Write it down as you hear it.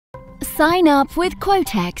Sign up with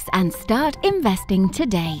Quotex and start investing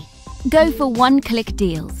today. Go for one-click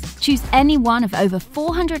deals. Choose any one of over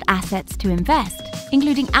 400 assets to invest,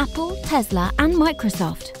 including Apple, Tesla, and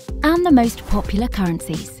Microsoft, and the most popular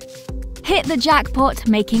currencies. Hit the jackpot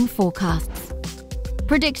making forecasts.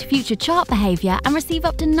 Predict future chart behavior and receive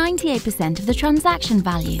up to 98% of the transaction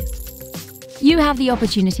value. You have the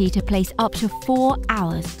opportunity to place up to 4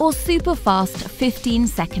 hours or super fast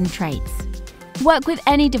 15-second trades. Work with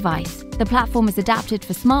any device. The platform is adapted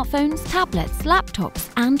for smartphones, tablets, laptops,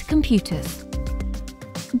 and computers.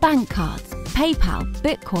 Bank cards, PayPal,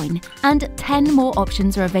 Bitcoin, and 10 more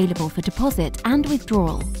options are available for deposit and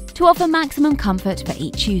withdrawal to offer maximum comfort for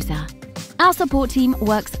each user. Our support team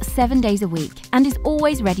works 7 days a week and is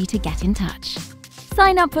always ready to get in touch.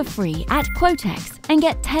 Sign up for free at Quotex and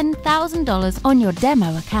get $10,000 on your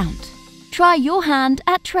demo account. Try your hand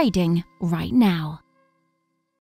at trading right now.